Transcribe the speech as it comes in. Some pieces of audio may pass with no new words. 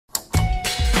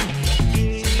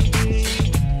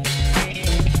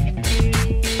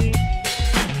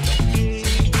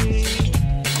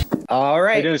All How you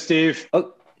right. doing, Steve?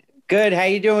 Oh, good. How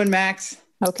you doing, Max?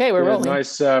 Okay, we're Good, rolling.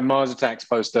 nice Mars Attacks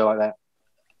poster like that.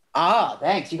 Ah,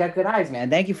 thanks. You got good eyes, man.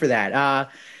 Thank you for that.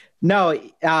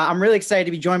 I'm really excited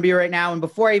to be joined by you right now. And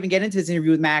before I even get into this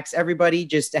interview with Max, everybody,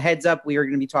 just a heads up, we are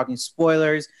going to be talking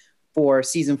spoilers for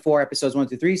season 4, episodes 1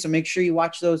 through 3. So make sure you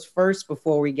watch those first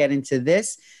before we get into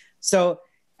this. So,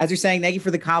 as you're saying, thank you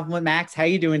for the compliment, Max. How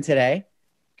you doing today?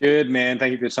 Good, man.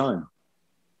 Thank you for your time.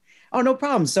 Oh, no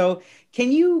problem. So,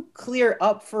 can you clear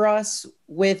up for us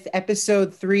with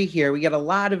episode 3 here? We got a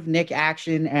lot of Nick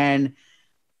action, and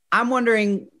I'm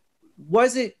wondering,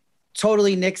 was it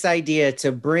totally Nick's idea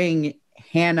to bring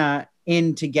Hannah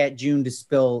in to get June to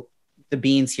spill the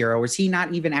beans here, or was he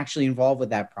not even actually involved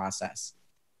with that process?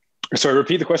 Sorry,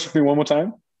 repeat the question for me one more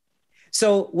time.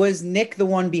 So was Nick the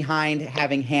one behind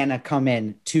having Hannah come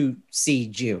in to see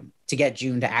June, to get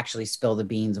June to actually spill the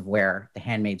beans of where the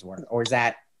handmaids were? Or is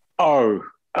that... Oh,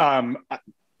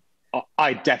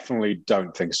 I definitely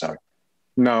don't think so.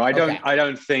 No, I don't. Okay. I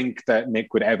don't think that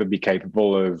Nick would ever be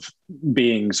capable of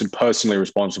being sort of personally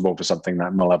responsible for something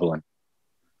that malevolent,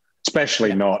 especially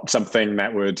Yeah. not something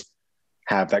that would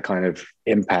have that kind of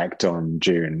impact on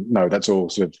June. No, that's all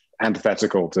sort of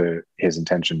antithetical to his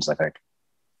intentions, I think.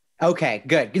 Okay,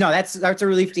 good. That's a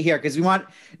relief to hear, because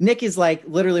Nick is like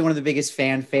literally one of the biggest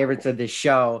fan favorites of this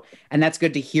show, and that's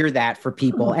good to hear that for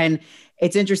people. And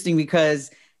it's interesting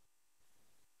because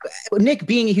Nick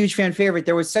being a huge fan favorite,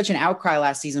 there was such an outcry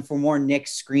last season for more Nick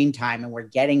screen time, and we're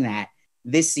getting that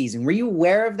this season. Were you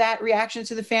aware of that reaction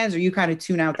to the fans, or you kind of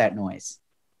tune out that noise?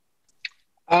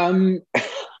 Um,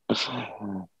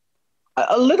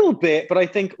 a little bit, but I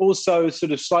think also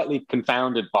sort of slightly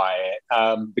confounded by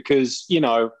it because,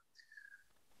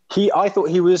 I thought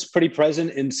he was pretty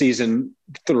present in season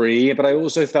 3, but I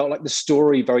also felt like the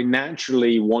story very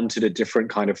naturally wanted a different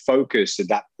kind of focus at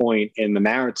that point in the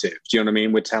narrative. Do you know what I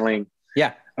mean? We're telling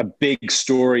Yeah. a big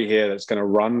story here that's going to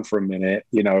run for a minute.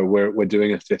 We're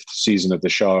doing a 5th season of the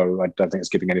show. I don't think it's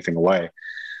giving anything away.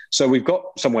 So we've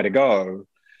got somewhere to go.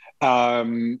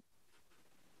 And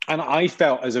I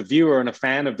felt, as a viewer and a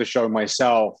fan of the show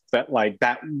myself, that like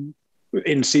that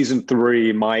in season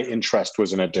 3, my interest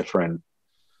was in a different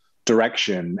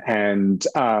direction, and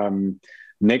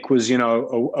Nick was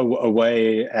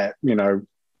away at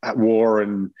war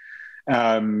and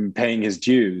paying his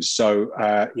dues.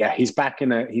 So he's back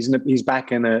in a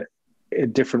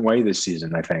different way this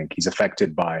season. I think he's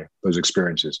affected by those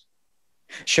experiences.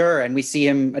 Sure. And we see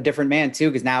him a different man too,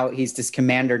 because now he's this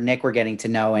Commander Nick we're getting to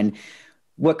know. And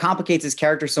what complicates his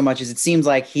character so much is it seems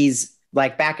like he's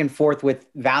like back and forth with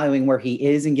valuing where he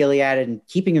is in Gilead and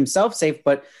keeping himself safe,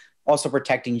 but also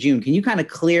protecting June. Can you kind of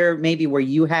clear maybe where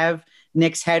you have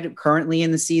Nick's head currently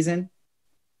in the season?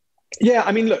 Yeah,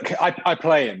 I mean, look, I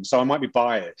play him, so I might be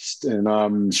biased,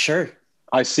 and Sure.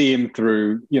 I see him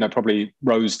through, probably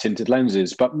rose-tinted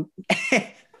lenses. But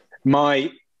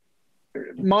my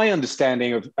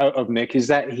understanding of Nick is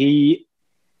that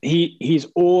he's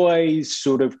always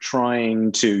sort of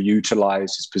trying to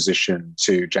utilize his position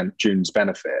to June's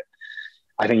benefit.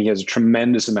 I think he has a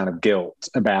tremendous amount of guilt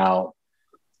about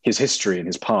his history and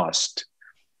his past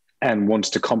and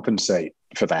wants to compensate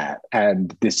for that.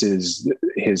 And this is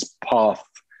his path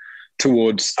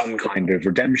towards some kind of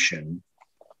redemption.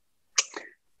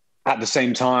 At the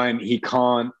same time, he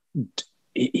can't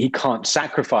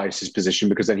sacrifice his position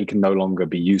because then he can no longer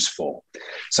be useful.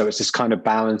 So it's this kind of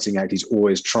balancing act he's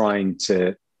always trying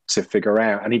to figure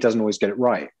out, and he doesn't always get it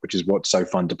right, which is what's so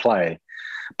fun to play.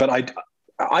 But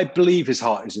I believe his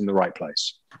heart is in the right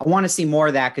place. I want to see more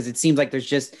of that, because it seems like there's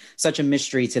just such a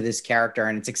mystery to this character,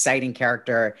 and it's exciting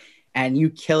character, and you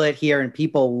kill it here, and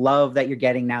people love that you're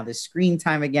getting now this screen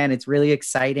time again. It's really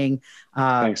exciting.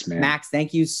 Thanks, man. Max,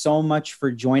 thank you so much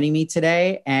for joining me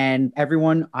today. And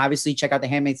everyone, obviously check out The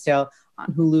Handmaid's Tale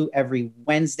on Hulu every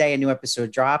Wednesday. A new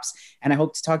episode drops, and I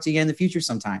hope to talk to you again in the future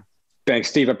sometime. Thanks,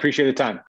 Steve. I appreciate the time.